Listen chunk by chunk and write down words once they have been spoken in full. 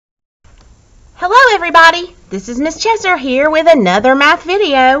Hello everybody, this is Miss Chesser here with another math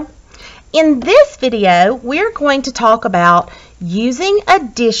video. In this video, we're going to talk about using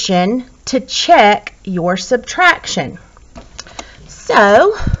addition to check your subtraction.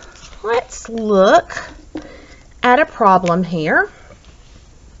 So, let's look at a problem here.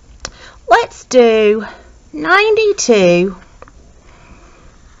 Let's do 92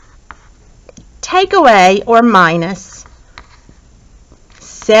 take away or minus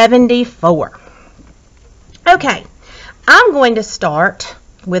 74. Okay, I'm going to start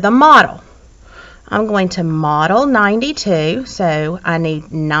with a model. I'm going to model 92, so I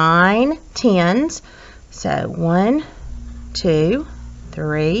need 9 tens. So 1, 2,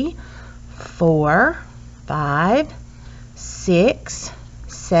 3, 4, 5, 6,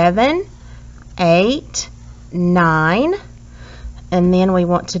 7, 8, 9. And then we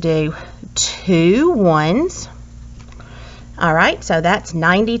want to do 2 ones. All right, so that's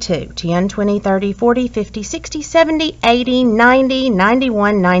 92. 10, 20, 30, 40, 50, 60, 70, 80, 90,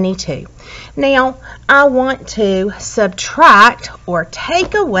 91, 92. Now, I want to subtract or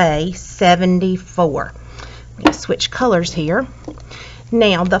take away 74. I'm going to switch colors here.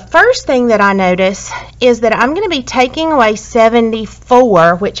 Now, the first thing that I notice is that I'm going to be taking away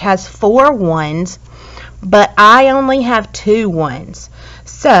 74, which has 4 ones, but I only have 2 ones.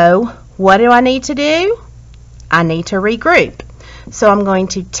 So, what do I need to do? I need to regroup. So I'm going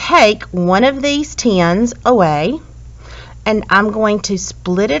to take one of these 10s away and I'm going to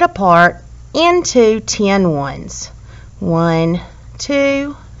split it apart into 10 ones. 1,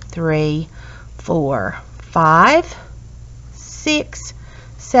 2, 3, 4, 5, 6,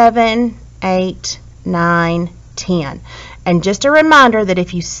 7, 8, 9, 10. And just a reminder that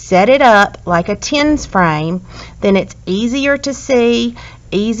if you set it up like a tens frame, then it's easier to see,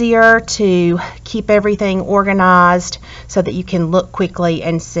 easier to keep everything organized so that you can look quickly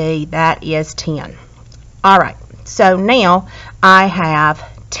and see that is 10. All right, so now I have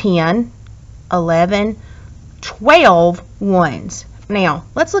 10, 11, 12 ones. Now,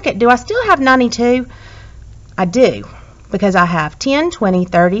 let's look at, do I still have 92? I do, because I have 10, 20,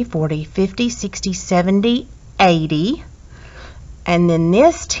 30, 40, 50, 60, 70, 80. And then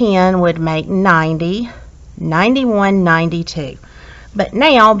this 10 would make 90, 91, 92. But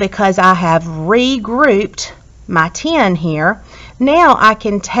now, because I have regrouped my 10 here, now I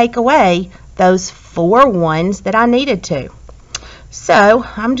can take away those 4 ones that I needed to. So,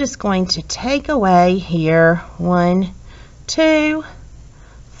 I'm just going to take away here 1, 2,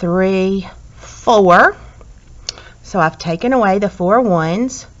 3, 4. So, I've taken away the 4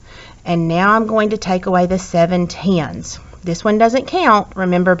 ones, and now I'm going to take away the 7 tens. This one doesn't count,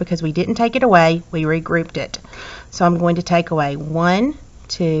 remember, because we didn't take it away, we regrouped it. So I'm going to take away 1,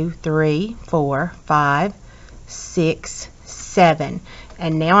 2, 3, 4, 5, 6, 7.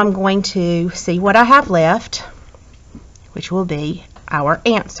 And now I'm going to see what I have left, which will be our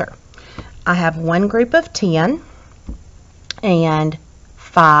answer. I have one group of 10 and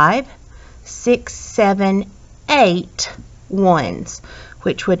 5, 6, 7, 8 ones,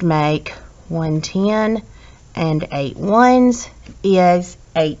 which would make 1 10 and 8 ones is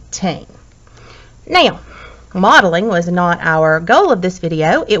 18. Now, modeling was not our goal of this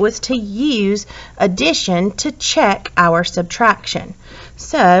video. It was to use addition to check our subtraction.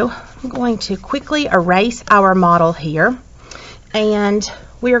 So, I'm going to quickly erase our model here, and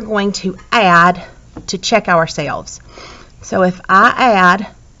we are going to add to check ourselves. So, if I add,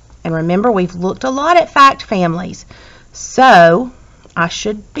 and remember we've looked a lot at fact families, so I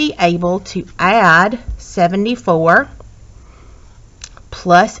should be able to add 74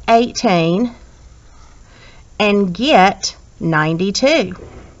 plus 18 and get 92.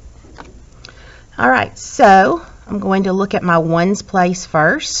 All right, so I'm going to look at my ones place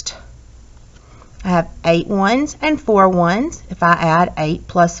first. I have 8 ones and 4 ones. If I add 8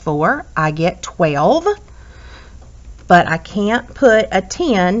 plus 4, I get 12. But I can't put a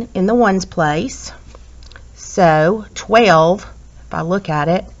 10 in the ones place. So 12, if I look at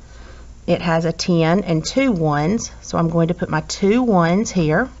it, it has a 10 and 2 ones. So I'm going to put my 2 ones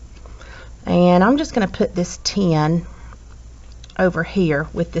here. And I'm just going to put this 10 over here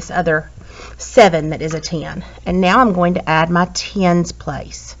with this other 7 that is a 10. And now I'm going to add my tens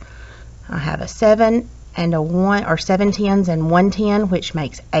place. I have a 7 and a 1, or 7 tens and 1 10, which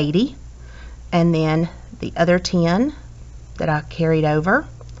makes 80. And then the other 10 that I carried over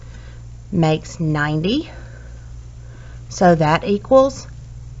makes 90. So that equals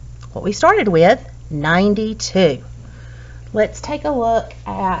what we started with, 92. Let's take a look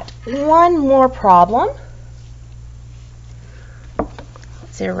at one more problem.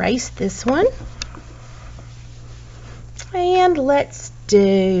 Let's erase this one. And let's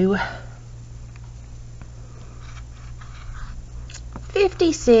do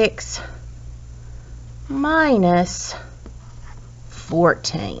 56 minus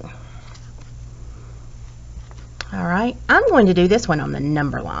 14. All right, I'm going to do this one on the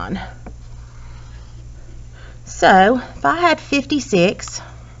number line. So if I had 56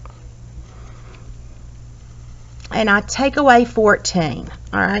 and I take away 14,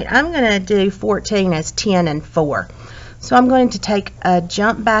 all right, I'm going to do 14 as 10 and 4. So I'm going to take a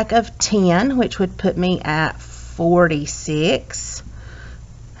jump back of 10, which would put me at 46.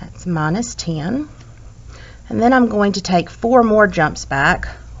 That's minus 10. And then I'm going to take 4 more jumps back.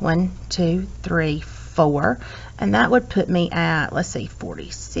 1, 2, 3, 4. And that would put me at, let's see,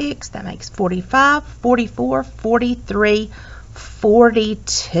 46. That makes 45, 44, 43,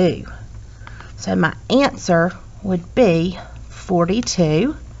 42. So my answer would be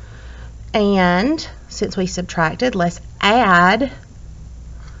 42. And since we subtracted, let's add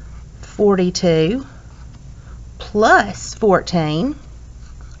 42 plus 14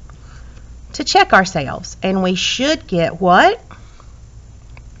 to check ourselves. And we should get what?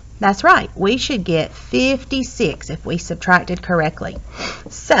 That's right, we should get 56 if we subtracted correctly.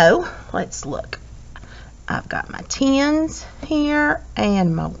 So let's look. I've got my 10s here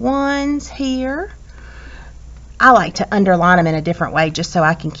and my 1s here. I like to underline them in a different way just so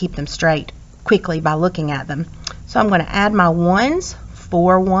I can keep them straight quickly by looking at them. So I'm going to add my 1s.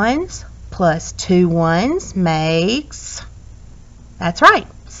 4 1s plus 2 1s makes, that's right,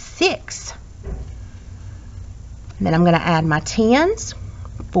 6. And then I'm going to add my 10s.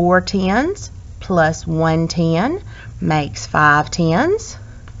 4 10s plus 1 10 makes 5 10s.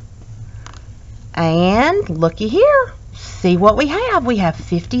 And looky here, see what we have. We have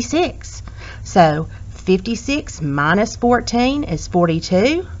 56. So 56 minus 14 is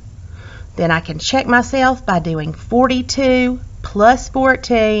 42. Then I can check myself by doing 42 plus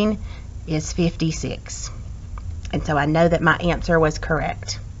 14 is 56. And so I know that my answer was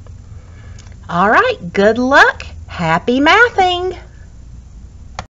correct. All right, good luck. Happy mathing.